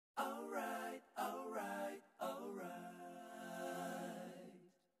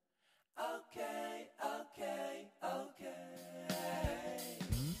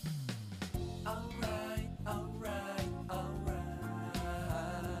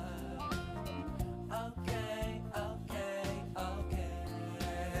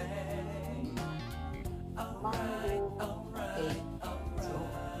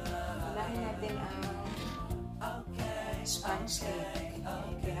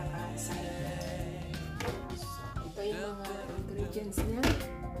ingredients niya.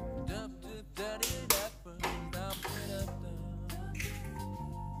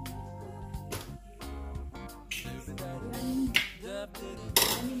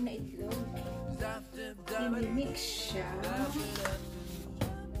 Anim na itlog. I-mix siya.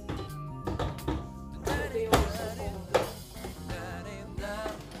 Ito yung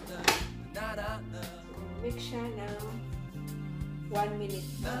mix siya ng 1 minute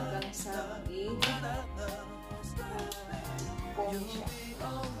hanggang sa maging foamy siya.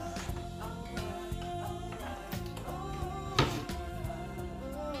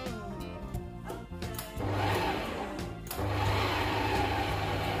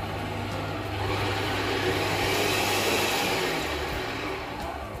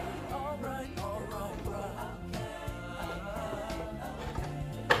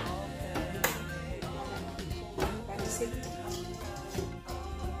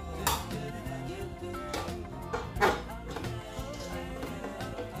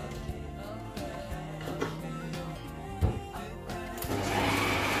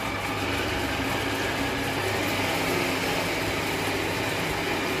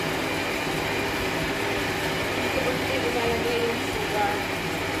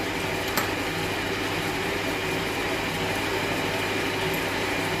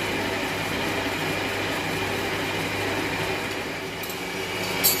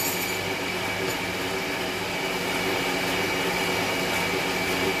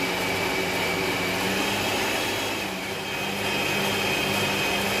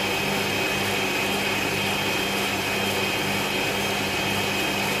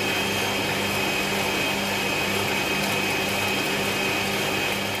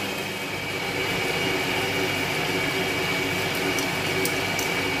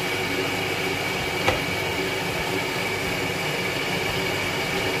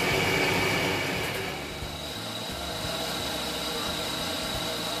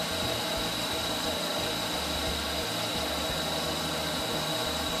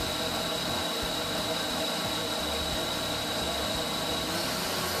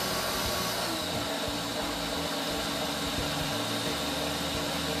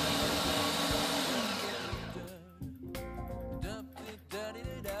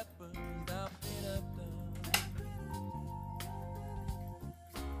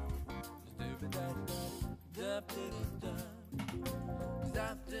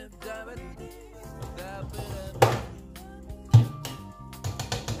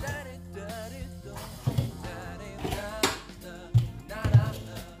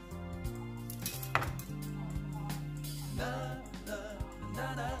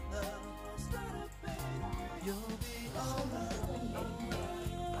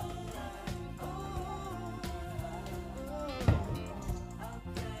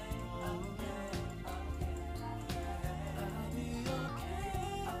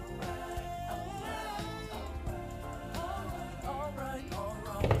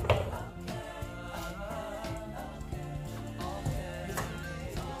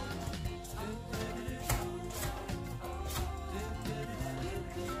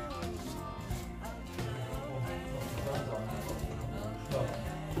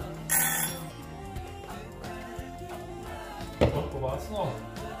 Was noch?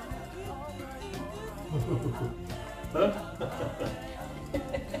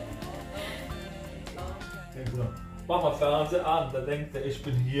 Mach mal Fernseher an, da denkt er, ich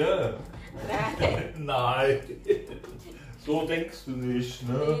bin hier. Nein. Nein. So denkst du nicht,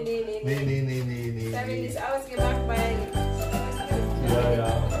 ne? Nee. Da habe ich das ausgemacht, weil... Ja,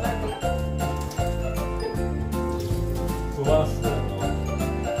 ja. Wo warst du denn noch?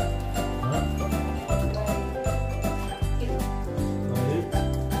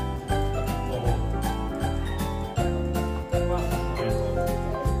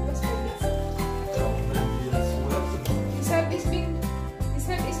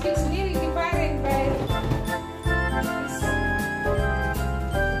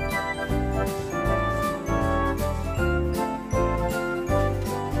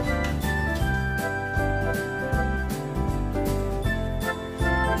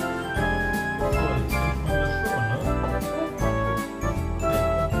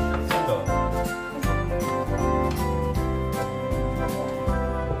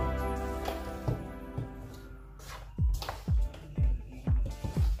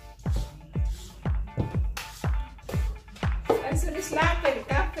 Also das Lappen,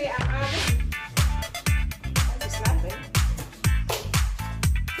 Kaffee am Abend. Das Lappen.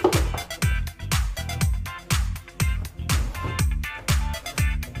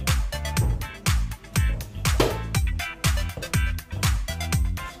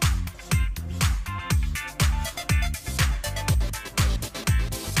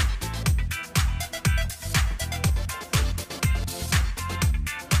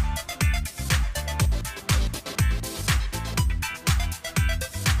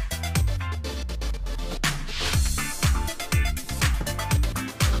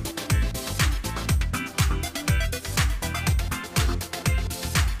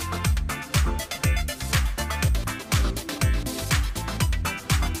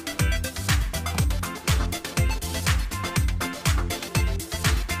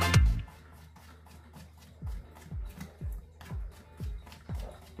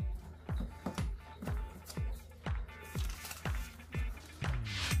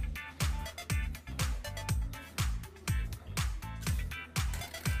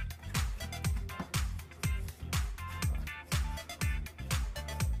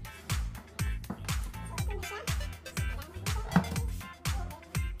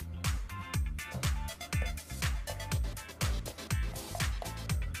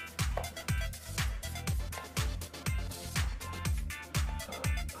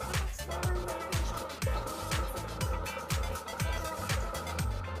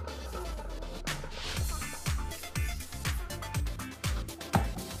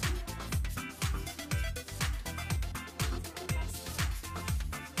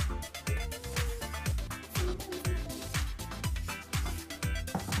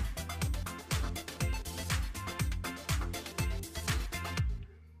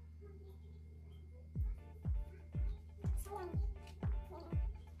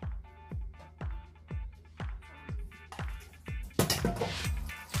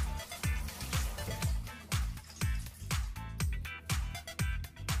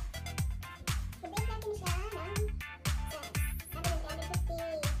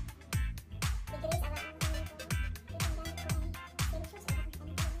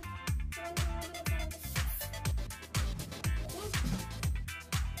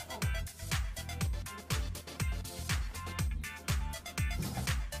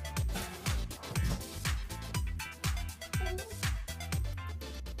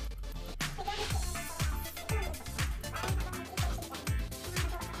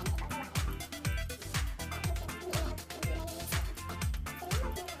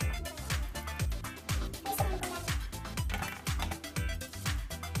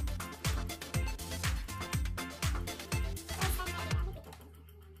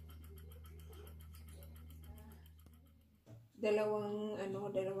 dalawang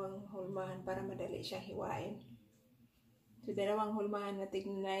hulmahan para madali siyang hiwain. So, dalawang hulmahan na tig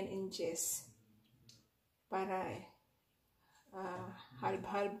 9 inches para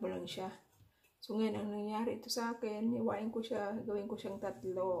halb-halb mo lang siya. So, ngayon, ang nangyari ito sa akin, hiwain ko siya, gawin ko siyang 3.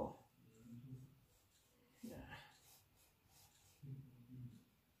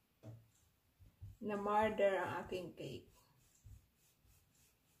 Na murder ang aking cake.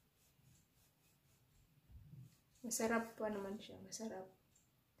 Masarap pa naman siya, masarap.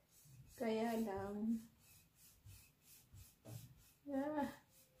 Kaya lang,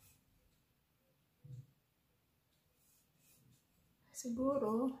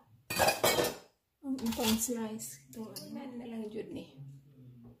 siguro, ang ibang slice, itong na lang jud ni.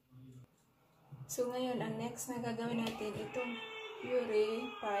 So ngayon, ang next na gagawin natin, itong purèed,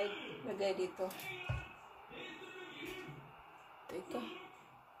 lagay dito. Ito.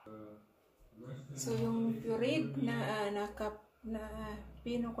 So yung purèed na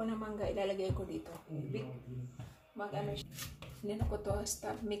pino ko na mangga, ilalagay ko dito. Nino ko to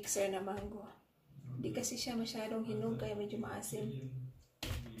stop mixer na mango. Hindi kasi siya masyadong hinog, kaya medyo maasim.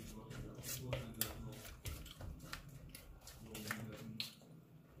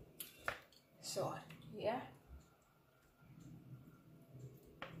 So, yeah.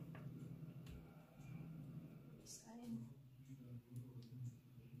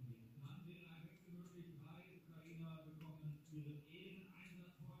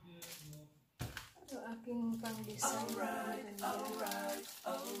 Ito aking pang-design. Alright.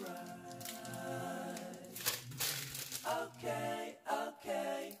 Okay.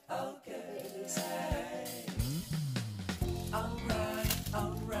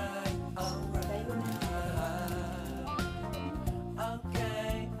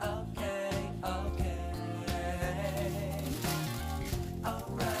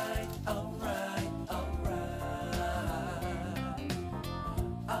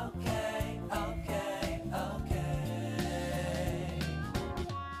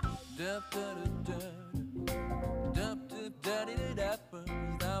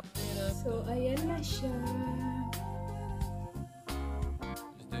 So, ayan na siya.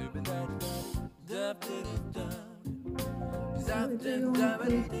 So, ito yung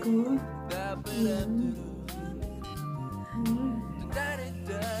cake ko.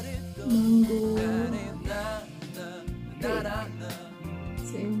 Mango.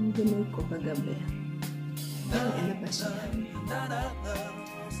 So, yung ginay ko kagabi. Ayan na siya.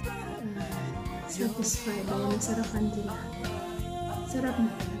 Satisfeid. Ayan, nasarapan sila. Sarap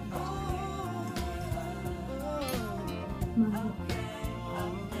na. Mango.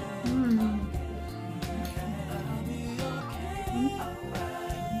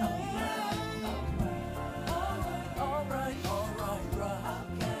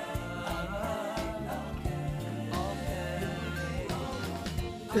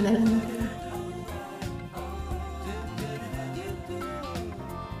 Ito na lang natira.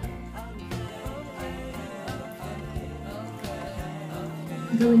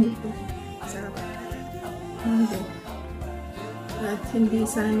 Gawin ito. Sarap. Mango. At hindi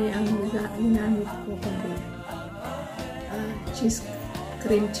sanay ang ginamit ko kundi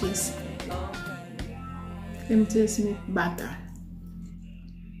cream cheese with butter.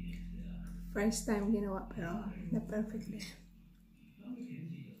 First time ginawa pero na-perfectly.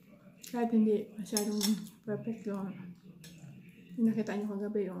 Kahit hindi masyadong perfect yung nakita nyo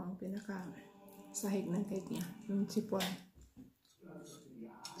kagabi yung pinaka sahig ng cake niya, yung sipon.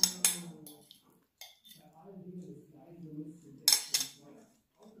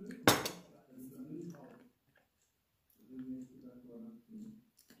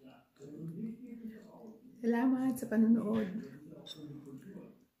 Salamat sa panonood.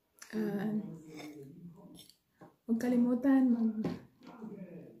 Huwag kalimutan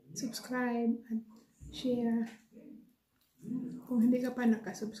mag-subscribe at share. Kung hindi ka pa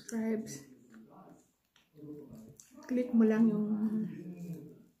nakasubscribe, click mo lang yung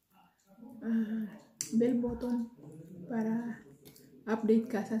bell button para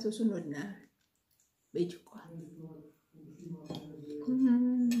update ka sa susunod na video ko.